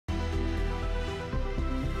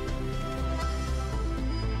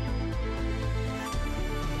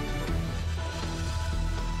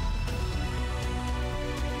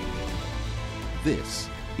This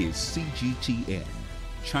is CGTN,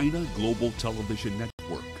 China Global Television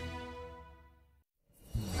Network.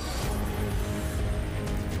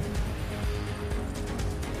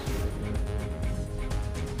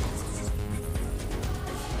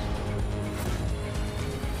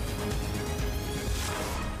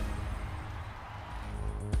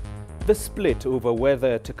 The split over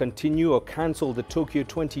whether to continue or cancel the Tokyo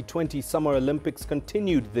 2020 Summer Olympics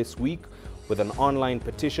continued this week, with an online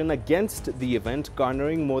petition against the event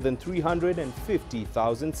garnering more than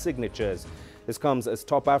 350,000 signatures. This comes as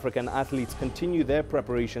top African athletes continue their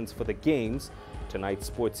preparations for the Games. Tonight's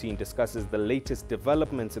Sports Scene discusses the latest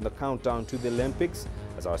developments in the countdown to the Olympics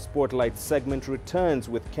as our Spotlight segment returns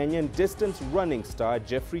with Kenyan distance running star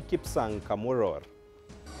Jeffrey Kipsang Kamworor.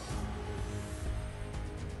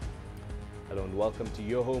 Hello and welcome to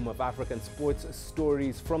your home of African sports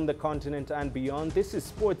stories from the continent and beyond. This is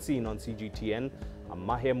Sports Scene on CGTN. I'm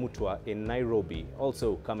Mahia Mutua in Nairobi.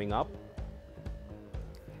 Also coming up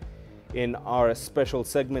in our special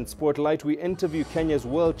segment Spotlight, we interview Kenya's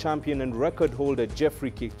world champion and record holder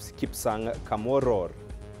Jeffrey Kipsang Kamworor.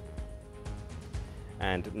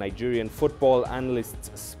 And Nigerian football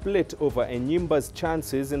analysts split over Enyimba's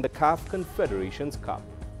chances in the CAF Confederations Cup.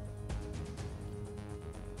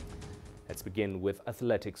 Let's begin with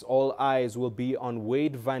athletics. All eyes will be on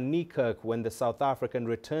Wade van Niekerk when the South African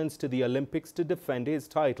returns to the Olympics to defend his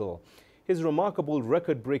title. His remarkable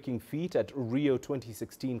record-breaking feat at Rio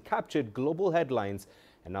 2016 captured global headlines,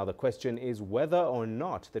 and now the question is whether or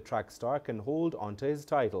not the track star can hold onto his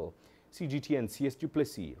title. CGTN CS Du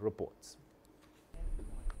Plessis reports.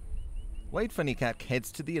 Wade van Niekerk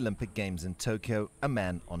heads to the Olympic Games in Tokyo, a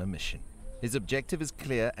man on a mission. His objective is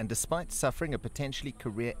clear, and despite suffering a potentially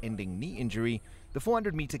career-ending knee injury, the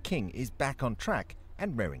 400-meter king is back on track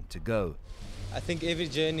and raring to go. I think every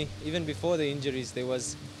journey, even before the injuries, there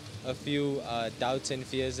was a few doubts and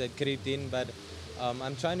fears that crept in, but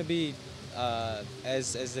I'm trying to be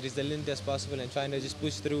as resilient as possible and trying to just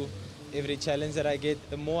push through every challenge that I get.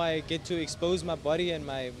 The more I get to expose my body and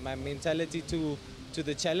my mentality to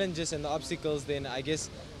the challenges and the obstacles, then I guess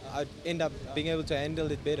I'd end up being able to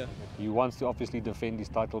handle it better. He wants to obviously defend his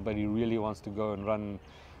title, but he really wants to go and run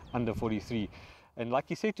under 43. And like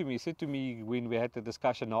he said to me when we had the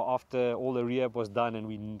discussion, now after all the rehab was done and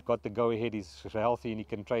we got the go-ahead, he's healthy and he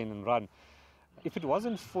can train and run. If it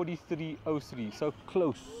wasn't 43.03, so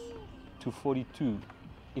close to 42,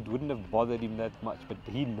 it wouldn't have bothered him that much, but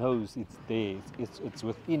he knows it's there. It's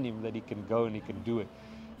within him that he can go and he can do it.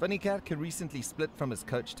 Van Niekerk, who recently split from his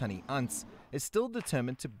coach Tani Ants, is still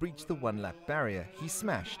determined to breach the one-lap barrier he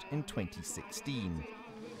smashed in 2016.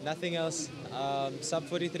 Nothing else. Sub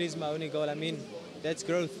 43 is my only goal. I mean, that's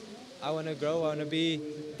growth. I want to grow. I want to be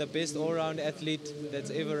the best all-round athlete that's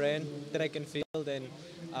ever ran that I can field, and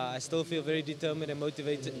I still feel very determined and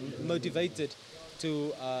motivated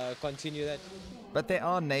to continue that. But there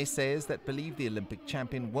are naysayers that believe the Olympic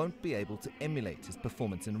champion won't be able to emulate his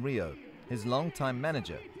performance in Rio. His longtime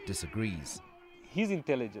manager disagrees. He's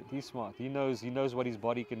intelligent, he's smart, he knows what his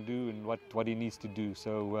body can do and what he needs to do.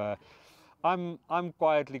 So I'm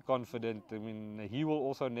quietly confident. I mean, he will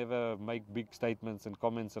also never make big statements and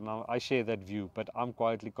comments, and I share that view, but I'm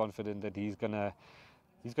quietly confident that he's gonna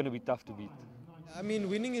be tough to beat. I mean,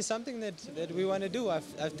 winning is something that we want to do.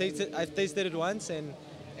 I've tasted it once,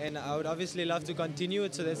 and I would obviously love to continue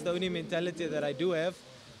it, so that's the only mentality that I do have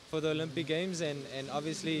for the Olympic Games, and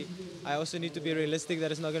obviously I also need to be realistic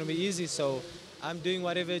that it's not going to be easy, so I'm doing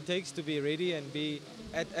whatever it takes to be ready and be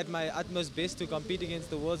at my utmost best to compete against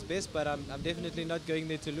the world's best, but I'm definitely not going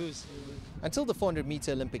there to lose. Until the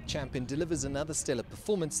 400-meter Olympic champion delivers another stellar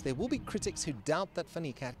performance, there will be critics who doubt that Van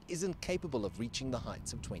Niekerk isn't capable of reaching the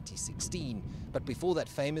heights of 2016. But before that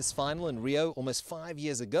famous final in Rio almost 5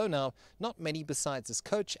 years ago now, not many besides his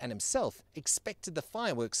coach and himself expected the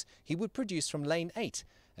fireworks he would produce from lane 8.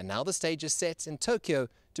 And now the stage is set in Tokyo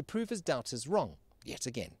to prove his doubters wrong yet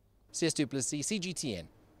again. CS Du Plessis, CGTN,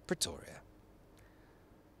 Pretoria.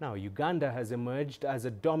 Now, Uganda has emerged as a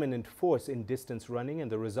dominant force in distance running, and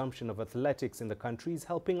the resumption of athletics in the country is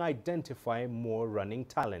helping identify more running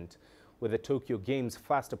talent. With the Tokyo Games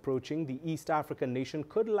fast approaching, the East African nation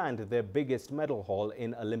could land their biggest medal haul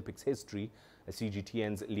in Olympics history, as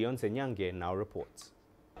CGTN's Leon Senyange now reports.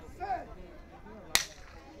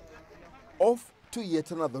 Off to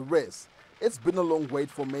yet another race. It's been a long wait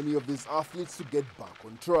for many of these athletes to get back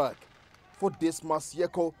on track. For Dismas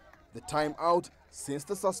Yeko, the time out since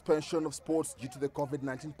the suspension of sports due to the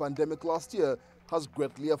COVID-19 pandemic last year has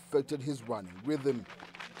greatly affected his running rhythm.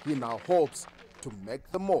 He now hopes to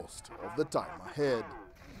make the most of the time ahead.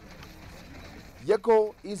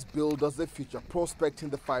 Yeko is billed as a future prospect in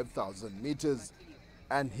the 5,000 meters,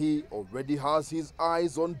 and he already has his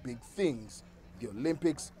eyes on big things, the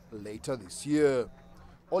Olympics later this year.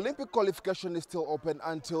 Olympic qualification is still open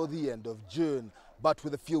until the end of June, but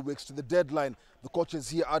with a few weeks to the deadline, the coaches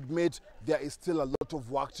here admit there is still a lot of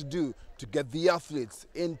work to do to get the athletes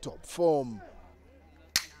in top form.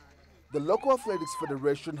 The local athletics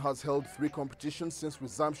federation has held 3 competitions since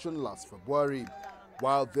resumption last February.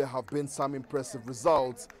 While there have been some impressive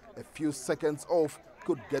results, a few seconds off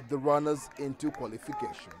could get the runners into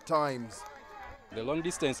qualification times. The long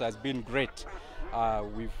distance has been great.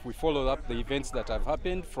 We followed up the events that have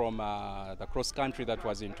happened from the cross country that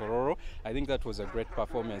was in Tororo. I think that was a great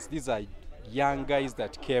performance. These are young guys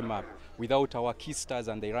that came up without our key stars,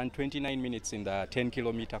 and they ran 29 minutes in the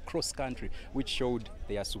 10-kilometer cross country, which showed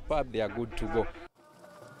they are superb, they are good to go.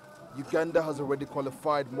 Uganda has already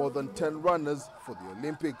qualified more than 10 runners for the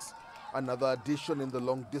Olympics. Another addition in the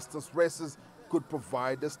long-distance races could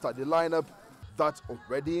provide a steady lineup that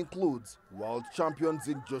already includes world champions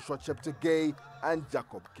in Joshua Cheptegei and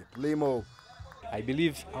Jacob Kiplimo. I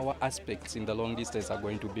believe our aspects in the long distance are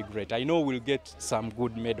going to be great. I know we'll get some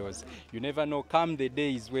good medals. You never know, come the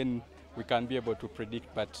days when we can be able to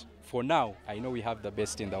predict, but for now, I know we have the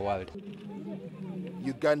best in the world.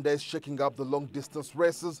 Uganda is shaking up the long-distance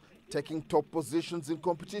races, taking top positions in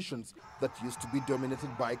competitions that used to be dominated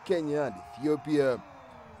by Kenya and Ethiopia.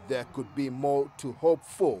 There could be more to hope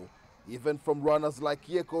for, even from runners like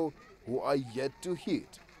Yeko, who are yet to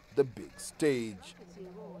hit the big stage.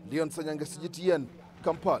 Leon Sanyanga, CGTN,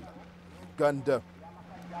 Kampala, Uganda.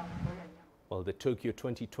 Well, the Tokyo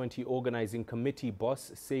 2020 organizing committee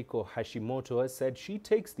boss Seiko Hashimoto has said she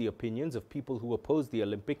takes the opinions of people who oppose the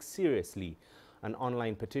Olympics seriously. An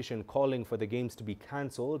online petition calling for the Games to be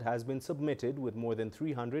cancelled has been submitted with more than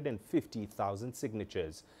 350,000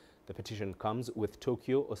 signatures. The petition comes with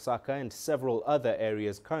Tokyo, Osaka and several other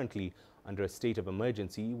areas currently under a state of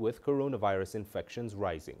emergency with coronavirus infections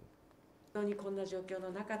rising.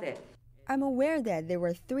 I'm aware that there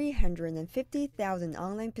were 350,000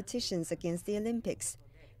 online petitions against the Olympics.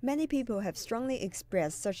 Many people have strongly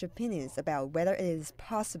expressed such opinions about whether it is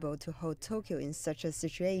possible to hold Tokyo in such a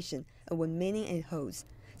situation and what meaning it holds,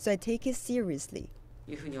 so I take it seriously.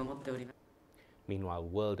 Meanwhile,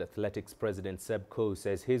 World Athletics President Seb Coe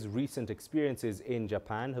says his recent experiences in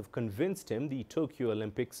Japan have convinced him the Tokyo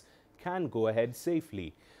Olympics can go ahead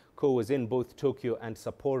safely. Coe was in both Tokyo and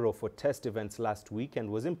Sapporo for test events last week and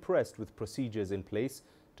was impressed with procedures in place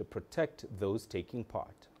to protect those taking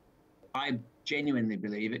part. I genuinely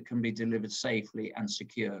believe it can be delivered safely and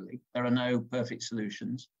securely. There are no perfect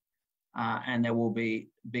solutions, and there will be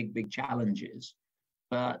big challenges.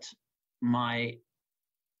 But my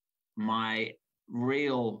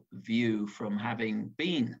real view from having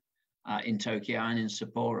been in Tokyo and in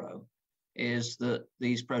Sapporo is that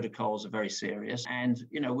these protocols are very serious, and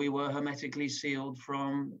we were hermetically sealed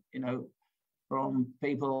from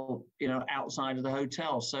people outside of the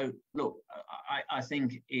hotel. So look, I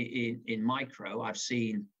think in micro, I've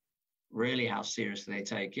seen really how seriously they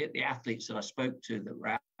take it. The athletes that I spoke to that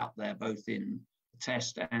were out there, both in the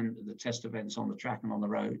test and the test events on the track and on the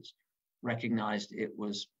roads, recognized it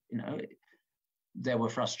was, there were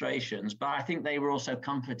frustrations, but I think they were also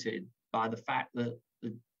comforted by the fact that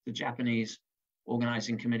the Japanese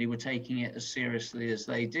organizing committee were taking it as seriously as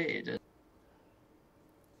they did.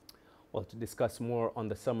 Well, to discuss more on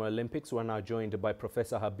the Summer Olympics, we're now joined by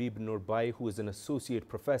Professor Habib Nurbai, who is an associate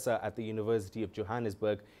professor at the University of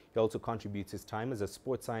Johannesburg. He also contributes his time as a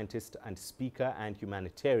sports scientist and speaker and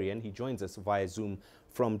humanitarian. He joins us via Zoom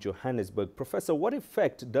from Johannesburg. Professor, what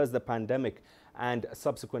effect does the pandemic and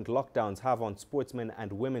subsequent lockdowns have on sportsmen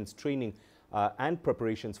and women's training and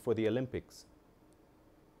preparations for the Olympics?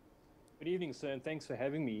 Good evening, sir, and thanks for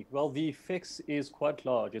having me. Well, the effects is quite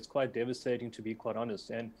large. It's quite devastating, to be quite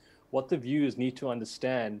honest. And what the viewers need to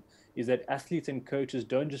understand is that athletes and coaches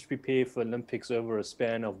don't just prepare for Olympics over a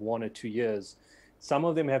span of 1 or 2 years. Some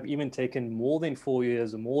of them have even taken more than 4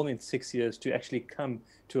 years or more than 6 years to actually come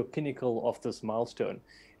to a pinnacle of this milestone.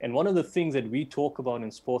 And one of the things that we talk about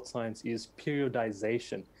in sports science is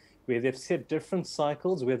periodization, where they've set different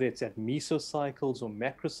cycles, whether it's at mesocycles or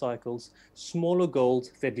macrocycles, smaller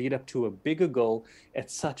goals that lead up to a bigger goal at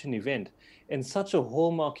such an event. And such a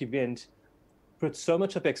hallmark event puts so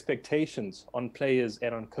much of expectations on players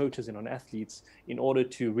and on coaches and on athletes in order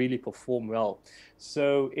to really perform well.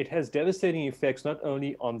 So it has devastating effects not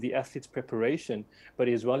only on the athlete's preparation, but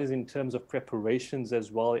as well as in terms of preparations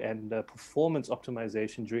as well and performance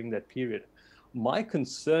optimization during that period. My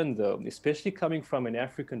concern, though, especially coming from an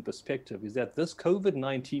African perspective, is that this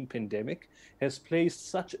COVID-19 pandemic has placed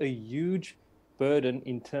such a huge burden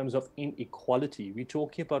in terms of inequality. We're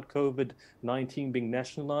talking about COVID-19 being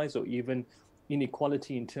nationalized, or even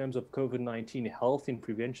inequality in terms of COVID-19 health and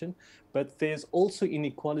prevention, but there's also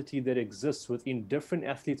inequality that exists within different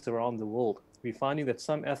athletes around the world. We're finding that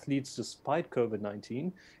some athletes, despite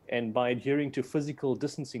COVID-19, and by adhering to physical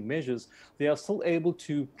distancing measures, they are still able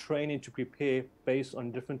to train and to prepare based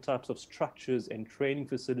on different types of structures and training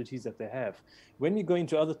facilities that they have. When we go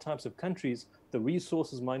into other types of countries, the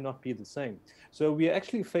resources might not be the same. So we are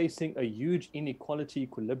actually facing a huge inequality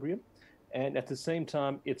equilibrium. And at the same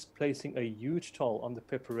time, it's placing a huge toll on the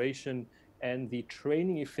preparation and the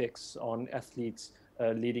training effects on athletes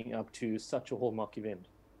leading up to such a hallmark event.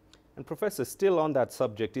 And Professor, still on that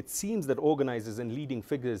subject, it seems that organizers and leading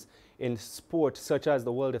figures in sport, such as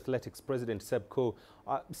the World Athletics President Seb Coe,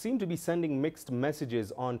 seem to be sending mixed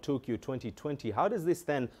messages on Tokyo 2020. How does this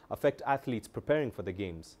then affect athletes preparing for the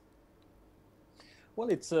Games? Well,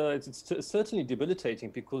 it's certainly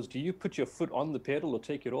debilitating, because do you put your foot on the pedal or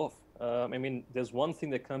take it off? I mean, there's one thing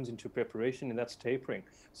that comes into preparation, and that's tapering.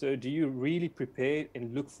 So do you really prepare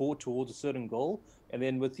and look forward towards a certain goal, and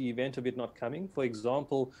then with the event of it not coming? For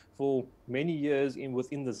example, for many years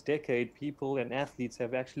within this decade, people and athletes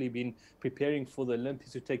have actually been preparing for the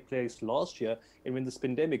Olympics to take place last year, and when this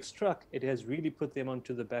pandemic struck, it has really put them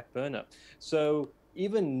onto the back burner. So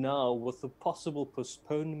even now, with the possible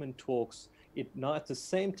postponement talks, it now at the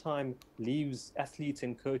same time leaves athletes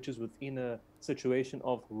and coaches within a situation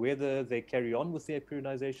of whether they carry on with their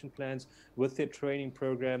periodization plans, with their training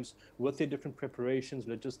programs, with their different preparations,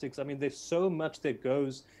 logistics. I mean, there's so much that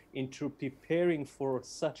goes into preparing for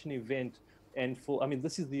such an event. And I mean,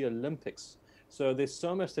 this is the Olympics. So there's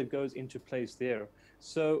so much that goes into place there.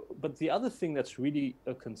 So, but the other thing that's really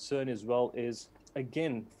a concern as well is,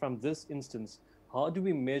 again, from this instance, how do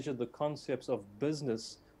we measure the concepts of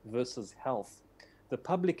business versus health? The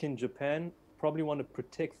public in Japan probably want to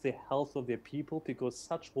protect the health of their people, because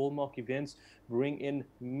such hallmark events bring in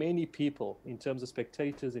many people in terms of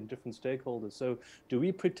spectators and different stakeholders. So do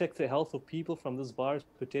we protect the health of people from this virus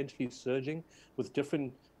potentially surging with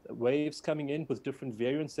different waves coming in, with different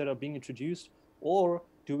variants that are being introduced? Or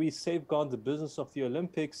do we safeguard the business of the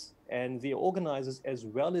Olympics and the organizers, as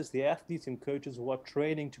well as the athletes and coaches who are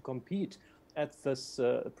training to compete at this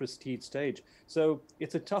prestige stage? So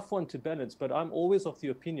it's a tough one to balance, but I'm always of the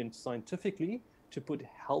opinion, scientifically, to put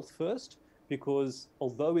health first, because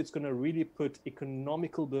although it's going to really put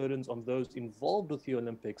economical burdens on those involved with the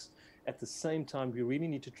Olympics, at the same time, we really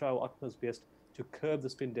need to try our utmost best to curb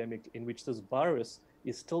this pandemic, in which this virus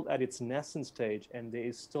is still at its nascent stage, and there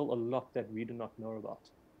is still a lot that we do not know about.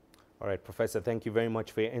 All right, Professor, thank you very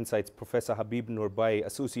much for your insights. Professor Habib Noorbai,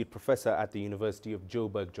 Associate Professor at the University of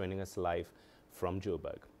Joburg, joining us live from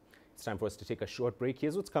Joburg. It's time for us to take a short break.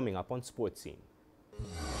 Here's what's coming up on Sports Scene.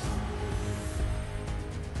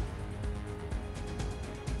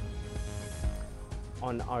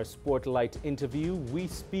 On our Spotlight interview, we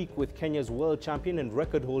speak with Kenya's world champion and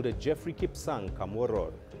record holder Jeffrey Kipsang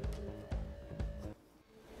Kamworor.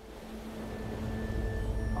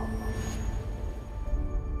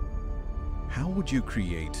 How would you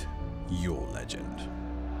create your legend?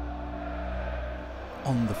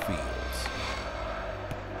 On the fields,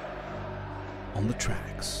 on the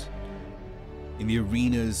tracks, in the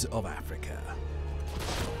arenas of Africa.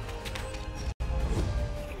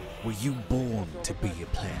 Were you born to be a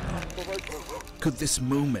player? Could this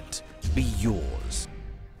moment be yours?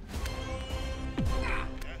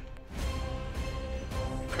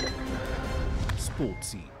 Sports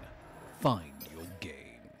Scene. Find your game.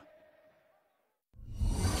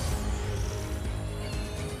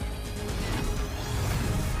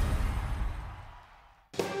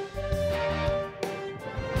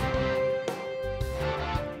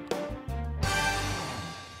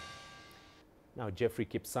 Now, Jeffrey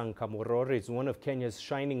Kipsang Kamworor is one of Kenya's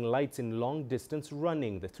shining lights in long-distance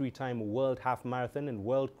running. The three-time World Half Marathon and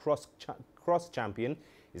World Cross Champion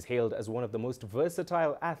is hailed as one of the most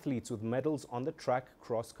versatile athletes, with medals on the track,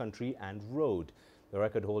 cross-country and road. The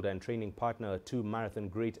record holder and training partner to marathon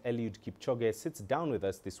great Eliud Kipchoge sits down with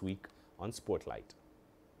us this week on Spotlight.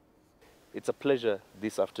 It's a pleasure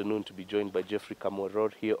this afternoon to be joined by Jeffrey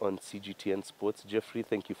Kamworor here on CGTN Sports. Jeffrey,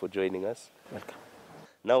 thank you for joining us. Welcome.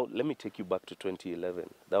 Now, let me take you back to 2011.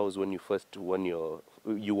 That was when you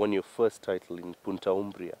won your first title in Punta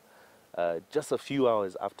Umbria. Just a few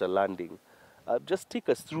hours after landing. Just take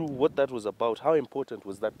us through what that was about. How important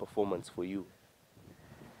was that performance for you?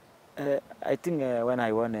 I think when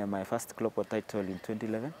I won my first global title in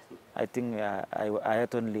 2011, I think I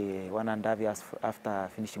had only 1.5 years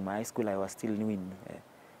after finishing my high school. I was still new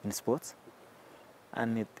in sports,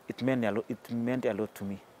 and it meant a lot to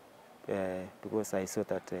me. because I saw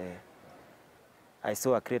that I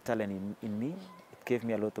saw a great talent in me. It gave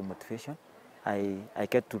me a lot of motivation. I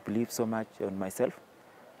get to believe so much on myself,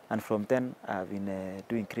 and from then I've been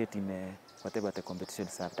doing great in whatever the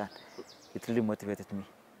competitions I've done. It really motivated me.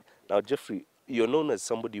 Now, Jeffrey, you're known as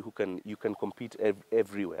somebody who can compete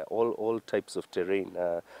everywhere, all types of terrain,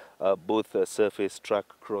 both surface, track,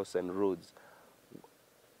 cross, and roads.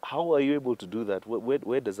 How are you able to do that?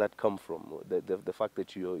 Where does that come from? The fact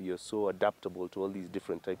that you're so adaptable to all these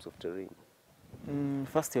different types of terrain.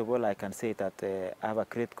 First of all, I can say that I have a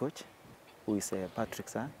great coach, who is Patrick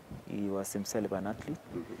San. He was himself an athlete,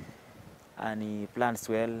 and he plans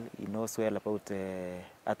well. He knows well about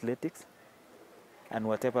athletics, and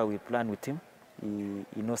whatever we plan with him,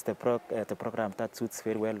 he knows the program that suits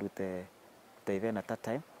very well with the event at that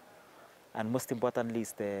time. And most importantly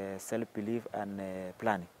is the self-belief and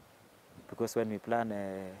planning, because when we plan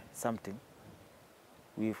something,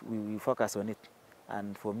 we focus on it.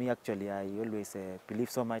 And for me, actually, I always believe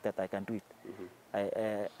so much that I can do it.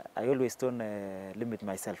 I always don't limit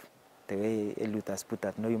myself, the way Eliud has put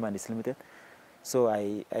that no human is limited. So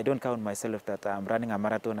I don't count myself that I'm running a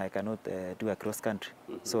marathon, I cannot do a cross country.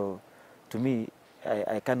 So to me,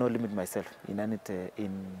 I cannot limit myself in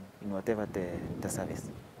whatever the service.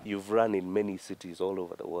 You've run in many cities all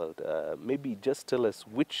over the world. Maybe just tell us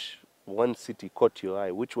which one city caught your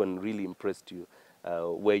eye, which one really impressed you,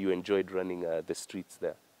 where you enjoyed running the streets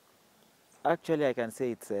there. Actually, I can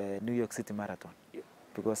say it's New York City Marathon,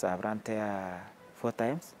 because I've run there 4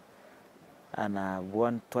 times, and I've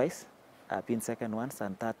won twice. I've been second once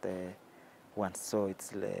and third once. So it's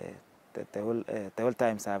the whole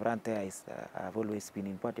times I've run there, I've always been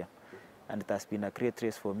in podium, and it has been a great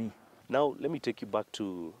race for me. Now, let me take you back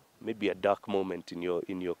to maybe a dark moment in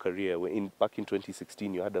your career. Back in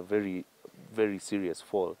 2016, you had a very, very serious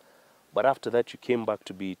fall. But after that, you came back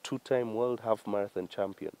to be 2-time world half marathon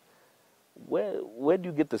champion. Where do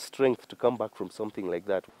you get the strength to come back from something like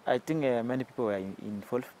that? I think many people were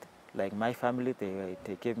involved. Like my family,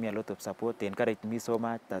 they gave me a lot of support. They encouraged me so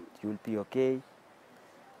much that you'll be okay.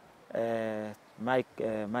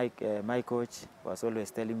 My coach was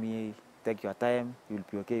always telling me, take your time, you'll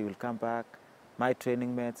be okay, you'll come back. My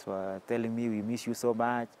training mates were telling me, we miss you so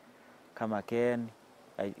much, come again,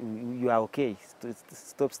 you are okay,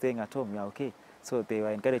 stop staying at home, you are okay. So they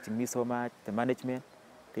were encouraging me so much. The management,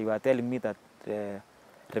 they were telling me that,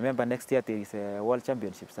 remember next year there is a World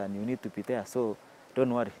Championships and you need to be there, so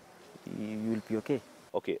don't worry, you will be okay.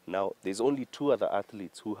 Okay, now there's only 2 other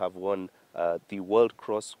athletes who have won the World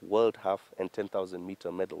Cross, World Half and 10,000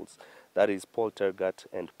 meter medals. That is Paul Tergat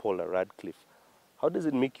and Paula Radcliffe. How does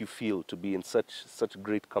it make you feel to be in such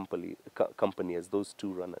great company as those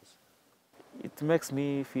 2 runners? It makes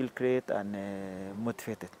me feel great and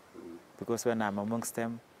motivated, because when I'm amongst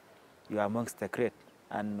them, you are amongst the great.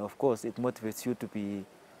 And of course, it motivates you to be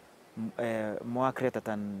more greater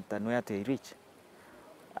than where they reach.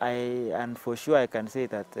 And for sure, I can say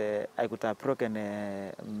that I could have broken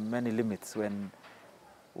many limits when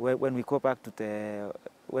we go back to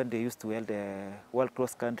when they used to hold the World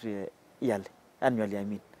Cross Country annually, I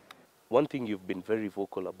mean. One thing you've been very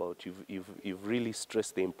vocal about, you've really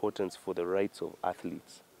stressed the importance for the rights of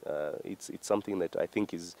athletes. It's something that I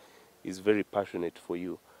think is very passionate for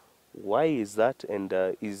you. Why is that, and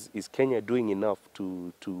is Kenya doing enough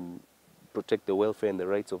to protect the welfare and the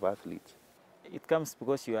rights of athletes? It comes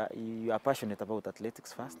because you are passionate about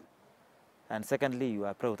athletics first, and secondly, you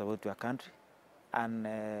are proud about your country. And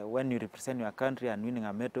when you represent your country and winning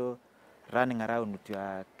a medal, running around with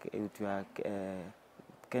your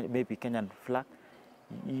maybe Kenyan flag,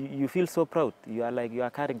 you feel so proud. You are like you are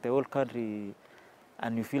carrying the whole country,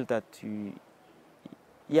 and you feel that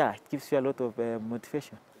it gives you a lot of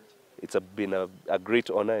motivation. It's been a great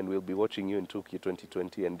honor, and we'll be watching you in Tokyo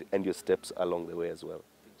 2020 and your steps along the way as well.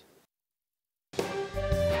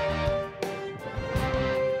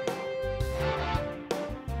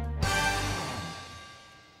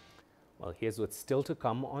 Well, here's what's still to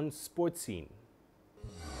come on Sports Scene.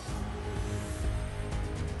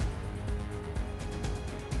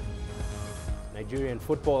 Nigerian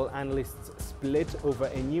football analysts split over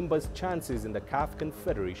Enyimba's chances in the CAF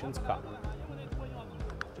Confederations Cup.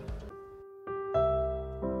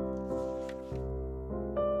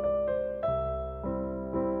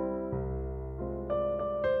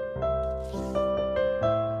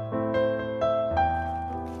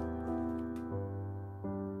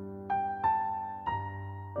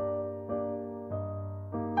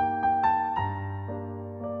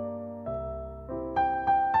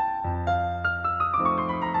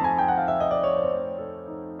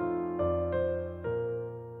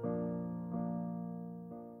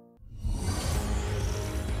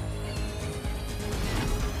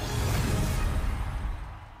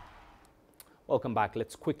 Welcome back.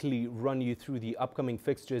 Let's quickly run you through the upcoming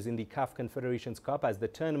fixtures in the CAF Confederations Cup as the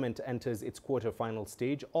tournament enters its quarter-final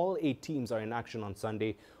stage. All 8 teams are in action on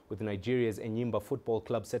Sunday, with Nigeria's Enyimba Football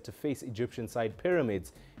Club set to face Egyptian side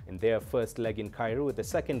Pyramids in their first leg in Cairo, with the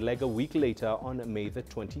second leg a week later on May the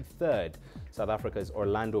 23rd. South Africa's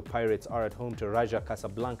Orlando Pirates are at home to Raja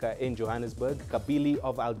Casablanca in Johannesburg. Kabylie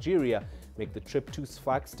of Algeria make the trip to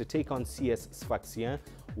Sfax to take on CS Sfaxien,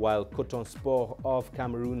 while Coton Sport of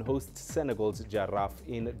Cameroon hosts Senegal's Giraffe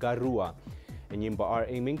in Garoua. Enyimba are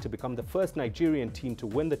aiming to become the first Nigerian team to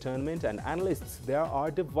win the tournament, and analysts there are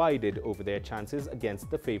divided over their chances against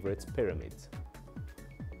the favourites Pyramids.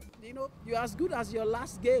 You know, you're as good as your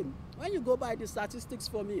last game. When you go by the statistics,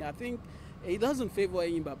 for me, I think it doesn't favour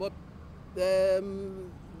Enyimba, but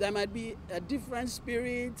there might be a different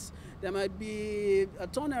spirit, there might be a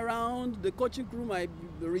turnaround, the coaching crew might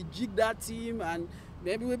rejig that team and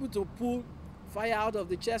maybe be able to pull fire out of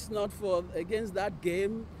the chestnut against that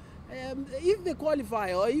game. If they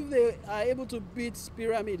qualify or if they are able to beat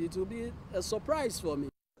Pyramid, it will be a surprise for me.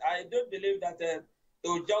 I don't believe that they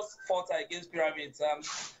will just falter against Pyramids.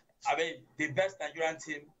 I mean, the best Nigerian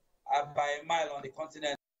team by a mile on the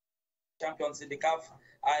continent, champions in the CAF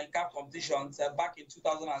competitions back in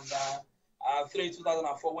 2003,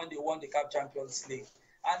 2004 when they won the CAF Champions League.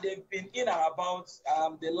 And they've been in and about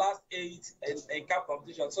the last 8 in CAF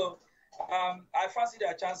competition. So I fancy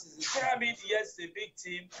their chances. The Pyramid, yes, is a big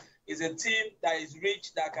team. It's a team that is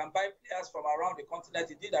rich, that can buy players from around the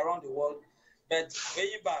continent, indeed around the world. But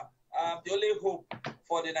Enyimba, the only hope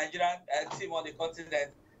for the Nigerian team on the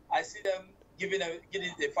continent, I see them giving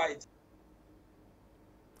it a fight.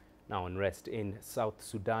 Now, unrest in South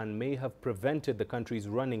Sudan may have prevented the country's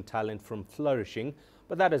running talent from flourishing,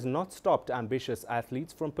 but that has not stopped ambitious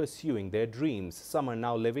athletes from pursuing their dreams. Some are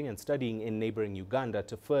now living and studying in neighboring Uganda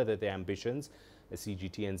to further their ambitions. The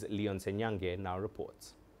CGTN's Leon Senyange now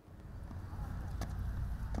reports.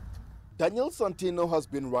 Daniel Santino has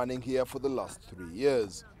been running here for the last 3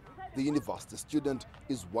 years. The university student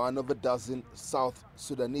is one of a dozen South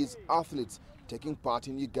Sudanese athletes taking part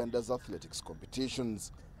in Uganda's athletics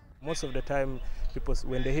competitions. Most of the time, people,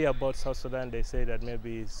 when they hear about South Sudan, they say that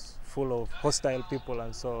maybe it's full of hostile people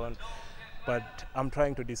and so on. But I'm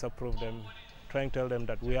trying to disapprove them, trying to tell them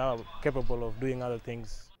that we are capable of doing other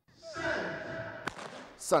things.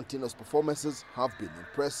 Santino's performances have been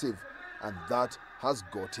impressive, and that has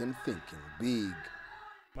got him thinking big.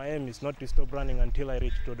 My aim is not to stop running until I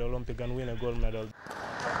reach to the Olympic and win a gold medal.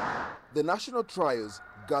 The national trials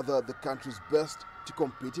gather the country's best to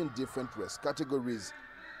compete in different race categories.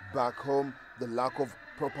 Back home, the lack of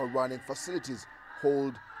proper running facilities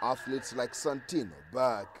hold athletes like Santino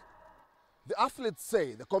back. The athletes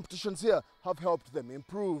say the competitions here have helped them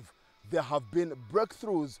improve. There have been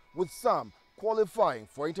breakthroughs, with some qualifying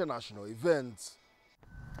for international events.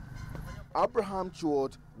 Abraham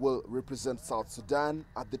Chuot will represent South Sudan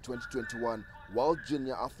at the 2021 World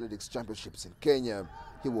Junior Athletics Championships in Kenya.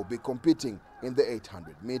 He will be competing in the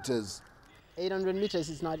 800 meters. 800 meters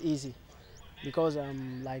is not easy because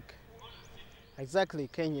I'm like exactly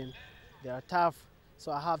Kenyan. They are tough,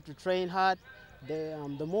 so I have to train hard.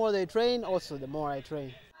 The more they train, also the more I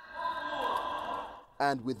train.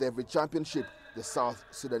 And with every championship, the South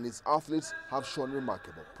Sudanese athletes have shown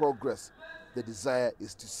remarkable progress. The desire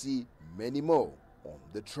is to see many more on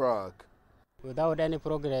the track. Without any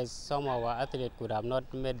progress, some of our athletes could have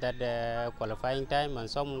not made that qualifying time, and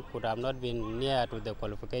some could have not been near to the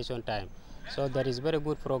qualification time. So there is very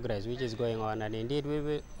good progress which is going on, and indeed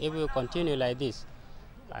if we continue like this,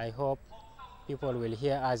 I hope people will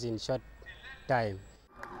hear us in short time.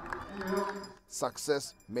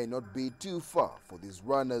 Success may not be too far for these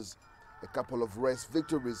runners. A couple of race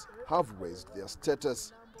victories have raised their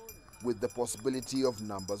status. With the possibility of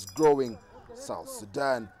numbers growing, South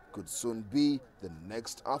Sudan could soon be the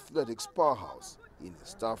next athletics powerhouse in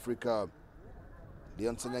East Africa.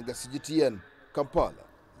 Leon Senyange, CGTN, Kampala,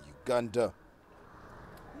 Uganda.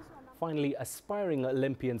 Finally, aspiring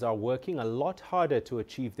Olympians are working a lot harder to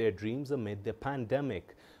achieve their dreams amid the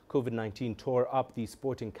pandemic. COVID-19 tore up the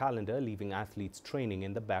sporting calendar, leaving athletes training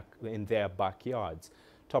in their backyards.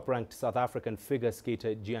 Top-ranked South African figure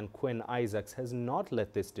skater Gianquin Isaacs has not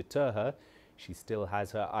let this deter her. She still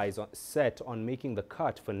has her eyes set on making the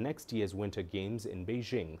cut for next year's Winter Games in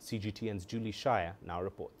Beijing. CGTN's Julie Shire now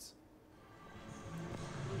reports.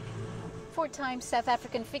 Four-time South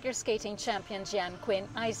African figure skating champion Gianquin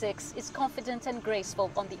Isaacs is confident and graceful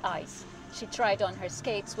on the ice. She tried on her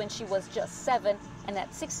skates when she was just 7 and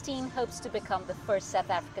at 16 hopes to become the first South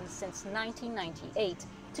African since 1998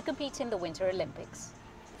 to compete in the Winter Olympics.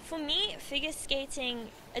 For me, figure skating,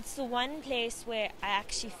 it's the one place where I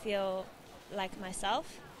actually feel like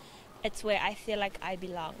myself. It's where I feel like I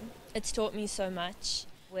belong. It's taught me so much,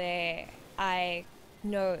 where I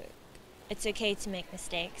know it's okay to make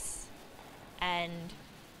mistakes and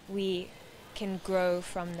we can grow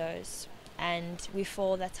from those, and we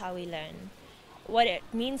fall, that's how we learn. What it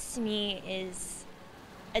means to me is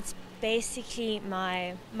it's basically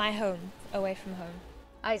my home, away from home.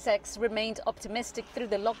 Isaacs remained optimistic through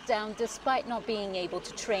the lockdown despite not being able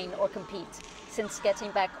to train or compete. Since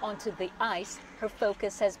getting back onto the ice, her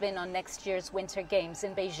focus has been on next year's Winter Games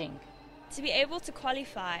in Beijing. To be able to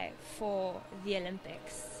qualify for the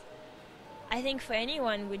Olympics, I think for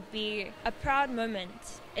anyone would be a proud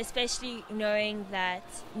moment, especially knowing that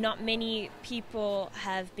not many people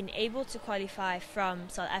have been able to qualify from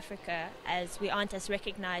South Africa, as we aren't as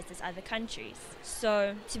recognized as other countries.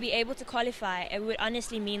 So to be able to qualify, it would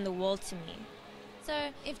honestly mean the world to me. So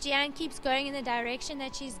if Jian keeps going in the direction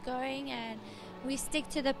that she's going and we stick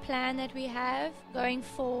to the plan that we have going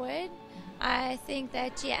forward, I think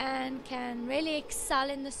that Jian can really excel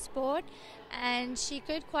in the sport, and she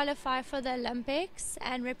could qualify for the Olympics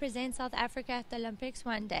and represent South Africa at the Olympics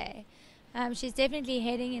one day. She's definitely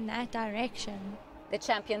heading in that direction. The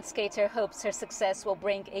champion skater hopes her success will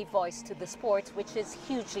bring a voice to the sport, which is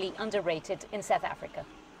hugely underrated in South Africa.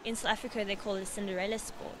 In South Africa, they call it a Cinderella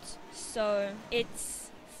sport. So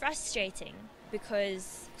it's frustrating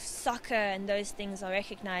because soccer and those things are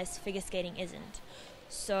recognized, figure skating isn't.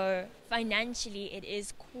 So financially, it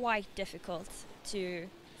is quite difficult to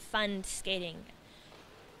fund skating.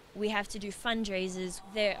 We have to do fundraisers.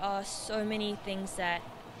 There are so many things that,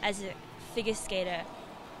 as a figure skater,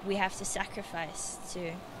 we have to sacrifice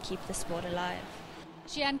to keep the sport alive.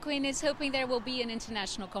 Jian Quinn is hoping there will be an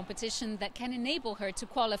international competition that can enable her to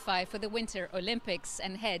qualify for the Winter Olympics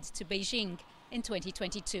and head to Beijing in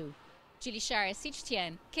 2022. Julie Shara,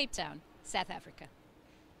 CGTN, Cape Town, South Africa.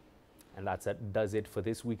 And does it for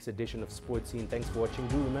this week's edition of Sports Scene. Thanks for watching.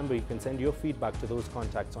 Do remember you can send your feedback to those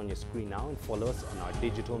contacts on your screen now and follow us on our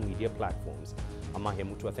digital media platforms. I'm Mahia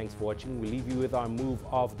Mutua. Thanks for watching. We leave you with our move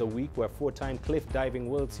of the week, where four-time cliff diving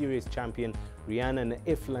World Series champion Rhiannon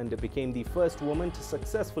Ifland became the first woman to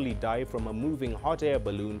successfully dive from a moving hot air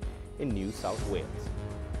balloon in New South Wales.